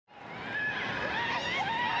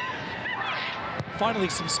finally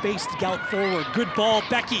some space to gallop forward. Good ball,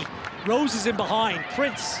 Becky. Rose is in behind.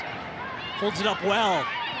 Prince holds it up well.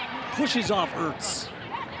 Pushes off Ertz.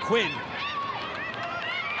 Quinn.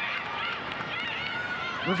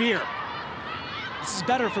 Revere. This is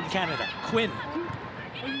better from Canada. Quinn.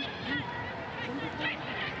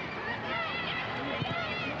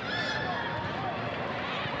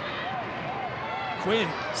 Quinn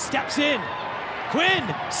steps in. Quinn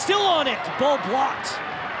still on it. Ball blocked.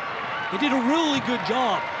 They did a really good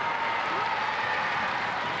job.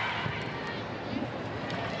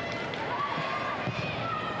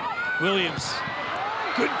 Williams.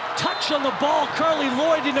 Good touch on the ball. Carly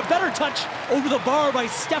Lloyd, and a better touch over the bar by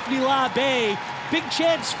Stephanie Labbé. Big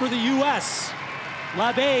chance for the US.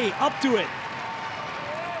 Labbé up to it.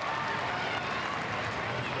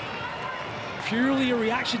 Purely a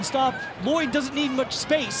reaction stop. Lloyd doesn't need much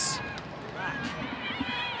space.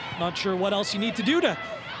 Not sure what else you need to do to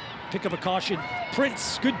pick up a caution.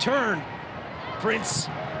 Prince, good turn. Prince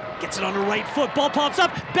gets it on her right foot. Ball pops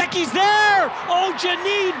up. Becky's there! Oh,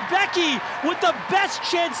 Janine Becky with the best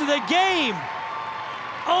chance of the game.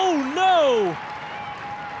 Oh, no!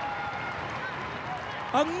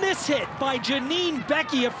 A mishit by Janine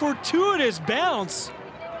Becky, a fortuitous bounce.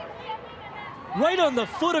 Right on the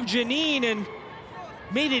foot of Janine and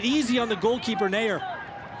made it easy on the goalkeeper, Nair.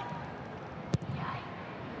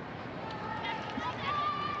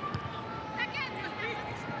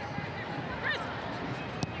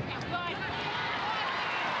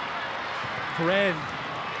 Perrin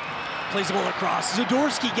plays the ball across.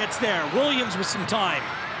 Zadorsky gets there. Williams with some time.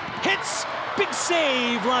 Hits. Big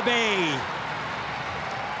save, Labbé.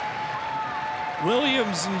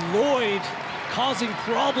 Williams and Lloyd causing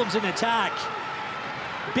problems in attack.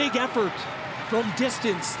 Big effort from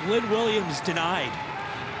distance. Lynn Williams denied.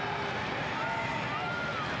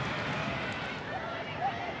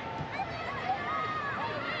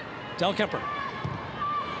 Del Kemper.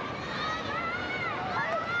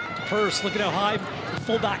 Purse, look at how high the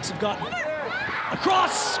fullbacks have gotten.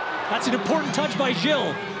 Across! That's an important touch by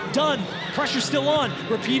Gilles. Done. Pressure still on.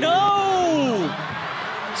 Rapinoe!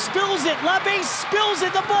 Spills it. Labbé spills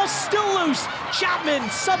it. The ball's still loose. Chapman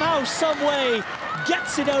somehow, some way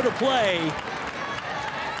gets it out of play.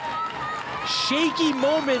 Shaky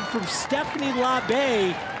moment from Stephanie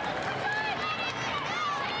Labbé.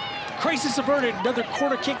 Crisis averted. Another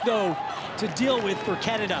corner kick, though, to deal with for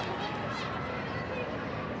Canada.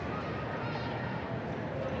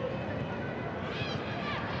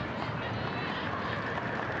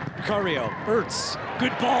 Cario, Ertz,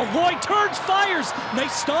 good ball. Lloyd turns, fires.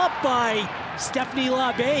 Nice stop by Stephanie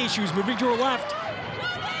Labbé. She was moving to her left.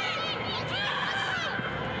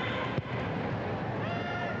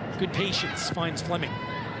 Good patience, finds Fleming.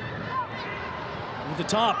 Over the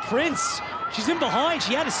top, Prince. She's in behind,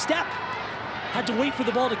 she had a step. Had to wait for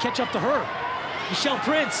the ball to catch up to her. Michelle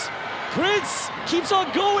Prince. Prince keeps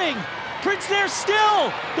on going. Prince there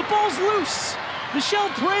still. The ball's loose. Michelle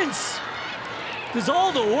Prince does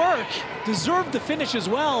all the work. Deserved the finish as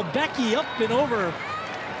well. Becky up and over.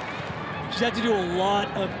 She's had to do a lot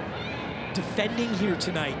of defending here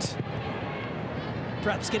tonight.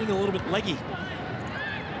 Perhaps getting a little bit leggy.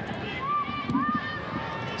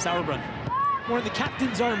 Sauerbrunn wearing the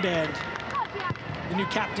captain's armband. The new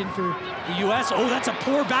captain for the US. Oh, that's a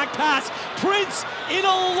poor back pass. Prince in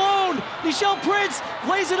alone. Michelle Prince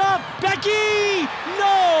lays it up. Becky!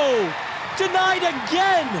 No! Denied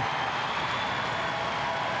again.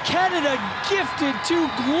 Canada gifted two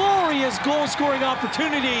glorious goal-scoring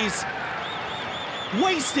opportunities.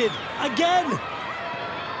 Wasted again.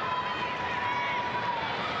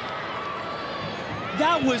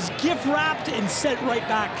 That was gift-wrapped and sent right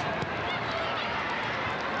back.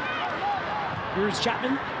 Here's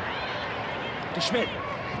Chapman to Schmidt.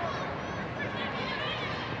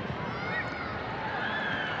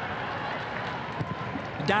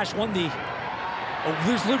 Dash won the... Oh,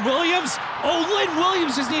 there's Lynn Williams. Oh, Lynn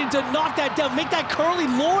Williams just needed to knock that down, make that Carly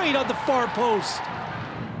Lloyd on the far post.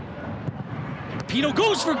 Pino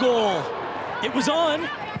goes for goal. It was on.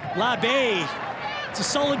 Labbé. It's a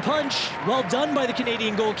solid punch. Well done by the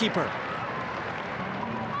Canadian goalkeeper.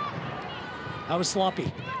 That was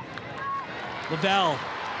sloppy. Lavelle,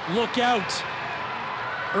 look out.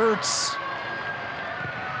 Ertz.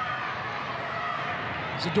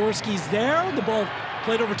 Zadorsky's there. The ball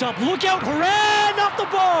played over top. Look out, Horan off the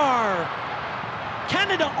bar.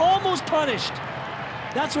 Canada almost punished.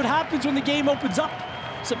 That's what happens when the game opens up.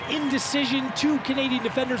 Some indecision, two Canadian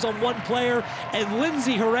defenders on one player, and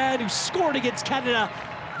Lindsay Horan, who scored against Canada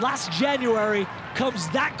last January, comes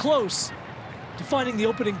that close to finding the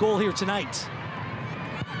opening goal here tonight.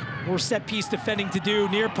 More set piece defending to do.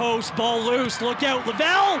 Near post, ball loose. Look out,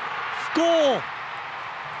 Lavelle. Goal.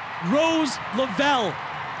 Rose Lavelle.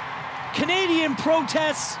 Canadian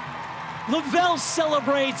protests. Lavelle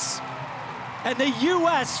celebrates. And the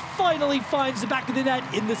U.S. finally finds the back of the net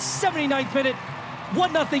in the 79th minute.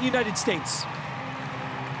 1-0 United States.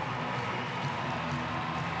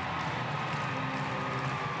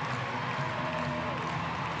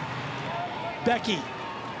 Becky.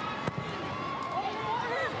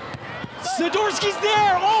 Zadorsky's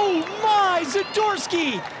there. Oh my,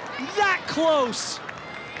 Zadorsky. That close.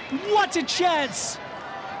 What a chance.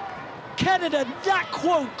 Canada that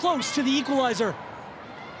close to the equalizer.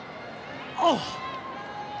 Oh.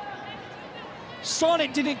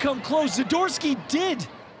 Sonnet didn't come close. Zadorsky did.